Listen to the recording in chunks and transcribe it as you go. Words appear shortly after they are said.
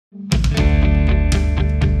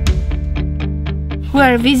We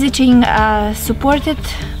are visiting a supported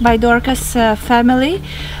by Dorcas family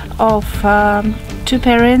of 2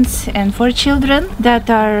 parents and 4 children that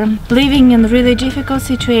are living in really difficult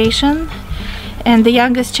situation, and the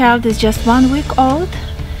youngest child is just 1 week old.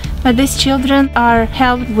 But these children are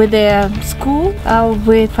helped with their school,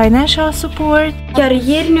 with financial support. Chiar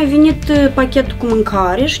ieri ne-a venit pachetul cu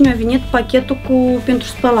mâncare și ne-a venit pachetul pentru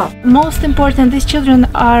spălat. Most important, these children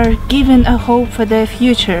are given a hope for their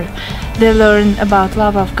future. They learn about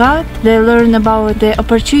love of God, they learn about the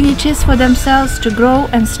opportunities for themselves to grow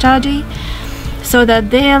and study so that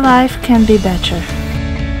their life can be better.